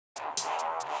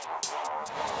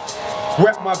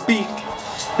Wet my beat.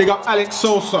 Big up Alex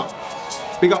Sosa.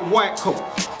 Big up White Coat.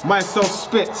 Myself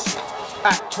Spitz.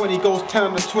 At 20 goes 10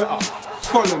 on the Twitter.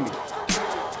 Follow me.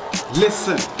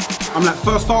 Listen. I'm like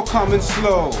first I'll come in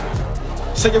slow.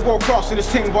 Say you're world class in this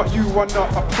thing but you are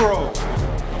not a pro.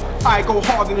 I go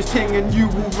hard in this thing and you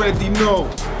already know.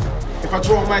 If I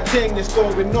draw my thing, it's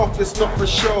going off, it's not for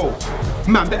show.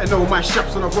 Man better know my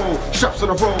straps on the roll, straps on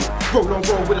the roll on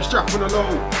roll with a strap on the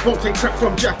low. Won't take crap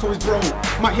from Jack or his bro.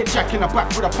 Might hit Jack in the back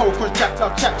with a pole, cause Jack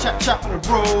love chat on the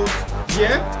road.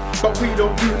 Yeah? But we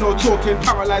don't do no talking,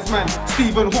 paralyzed man,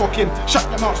 Stephen Hawking. Shut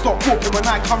your mouth, stop talking when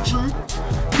I come true.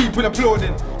 People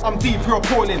applauding, I'm deep, you're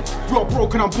appalling. You're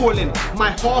broken, I'm balling.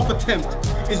 My half attempt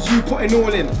is you putting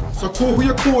all in. So call who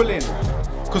you're calling,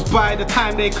 cause by the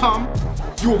time they come,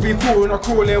 you'll be falling or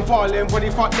crawling, balling,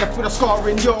 body part left with a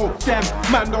scarring. Yo, them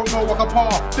man don't know what I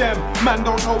par. Them man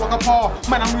don't know what I par.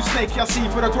 Man, I'm new snaky, I see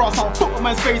for the grass. I'll put on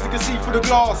man's face, you can see for the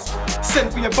glass.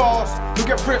 Send for your bars, you'll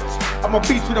get ripped. I'm a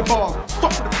beast with the bars.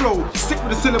 Fuck with the flow, sick with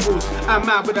the syllables. I'm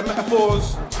mad with the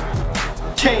metaphors.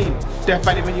 Kane, death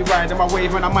valley when you ride on my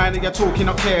wave and I mind that you're talking,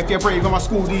 don't care if you're brave. On my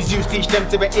school, these youths teach them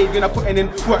to behave. And I'm putting in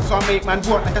work, so I make man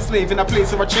work like a slave in a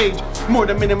place of a change. More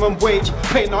than minimum wage,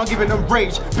 pain now giving them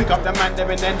rage. Pick up the man there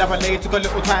and then never late. Took a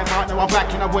little time out, now I'm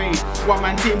back in a way. One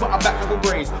man team, but I'm back like a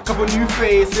brace. Couple new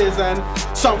faces and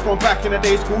some from back in the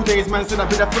day. School days, man said I've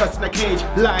been the first in the cage.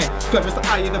 Lie, clever's the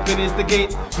eye of the village, the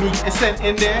gates. Me getting sent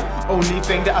in there, only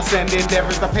thing that I send in there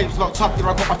is the papes locked up. Here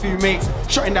I got a few mates,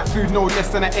 shutting that food no less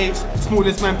than an 8.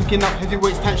 Smallest man picking up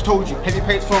heavyweights, Tanch told you. Heavy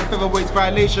plates from featherweights,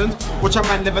 violations. Watch a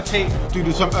man levitate. Do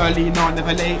some early, nah,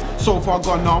 never late. So far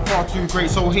gone, now far too great.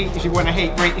 So hate if you wanna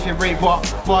hate, rate if you rate,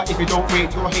 but if you don't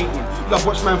rate, you're hating. Love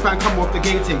watch man fan come off the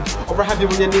gating. Or I have you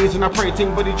on your knees and I pray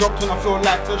ting. Body dropped and I feel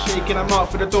like they're shaking. I'm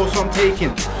out for the door, so I'm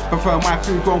taking. Prefer my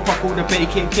food grown, fuck all the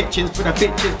baking. Kitchens for the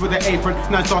bitches with the apron.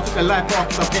 Now started the life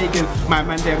after the pagan. My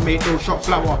man there made no shot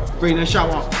flour. Rain and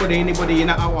shower, but anybody in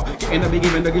an hour. Getting a big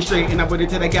even looking straight in the body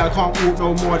to the gal can't walk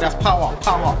no more. That's power,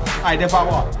 I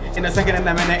devour. In a second and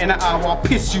a minute, in an hour,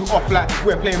 piss you off like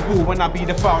we're playing ball when I be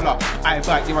the fowler. I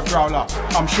bite, you're a growler.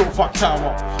 I'm short fuck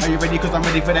tower. Are you ready? Cause I'm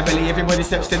ready for the belly. Everybody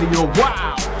step steady, yo,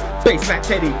 wow. Bass like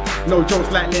Teddy, no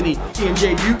jokes like Lenny.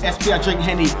 E&J, USP, I drink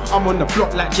Henny. I'm on the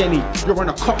block like Jenny. You're on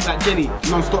a cop like Jenny.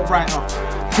 Non-stop writer.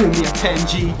 Call me a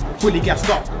 10G, fully gassed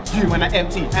up. You when I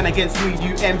empty, and against me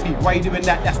you empty. Why you doing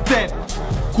that? That's dead.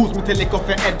 Calls me to lick off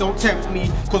your head, don't tempt me.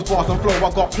 Cause bars and flow,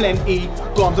 I got plenty.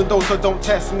 Guns and those, so don't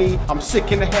test me. I'm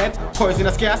sick in the head,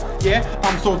 poisonous gas, yeah,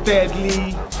 I'm so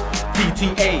deadly.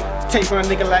 PTA, take on a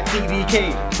nigga like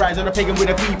DDK. Rise on a pagan with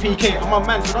a BPK. I'm a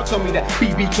man, so don't tell me that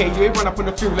BBK. You ain't run up on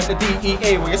the field like the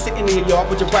DEA. When you're sitting in your yard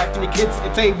with your wife and your kids at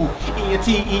the table.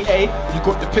 E&TEA, you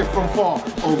got the pip from far.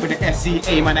 Over the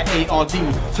SCA, man, the ARD.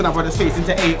 Turn our brother's face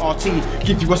into ART.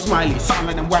 Give you a smiley, something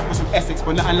like them whack with some Essex,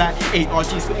 but nothing like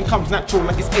ARG. Spitting comes natural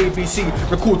like it's ABC.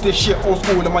 Record this shit old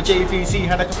school on my JVC.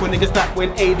 Had a couple niggas that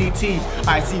went ADT.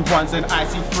 IC1s and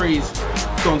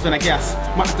IC3s. Guns and a gas.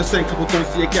 Might have to send a couple guns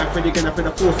to your gap when you're gonna feel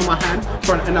the force in my hand,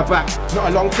 front and the back. Not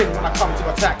a long thing when I come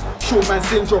to attack. Short man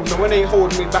syndrome, no one ain't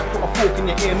holding me back. Put a fork in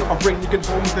your ear, not a ring, you can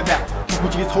hold me to that. Couple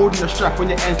G's holding the strap on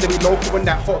your ends, let me local when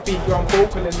that hot beat, you're on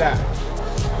vocal in that.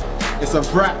 It's a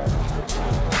rap.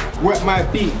 Wet my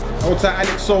beat. Hold tight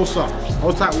Alex Sosa.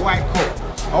 Hold tight White Coat.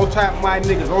 Hold tight my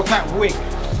niggas. Hold tight Wig.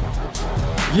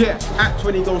 Yeah, at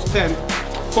 20 goes 10.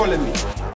 Follow me.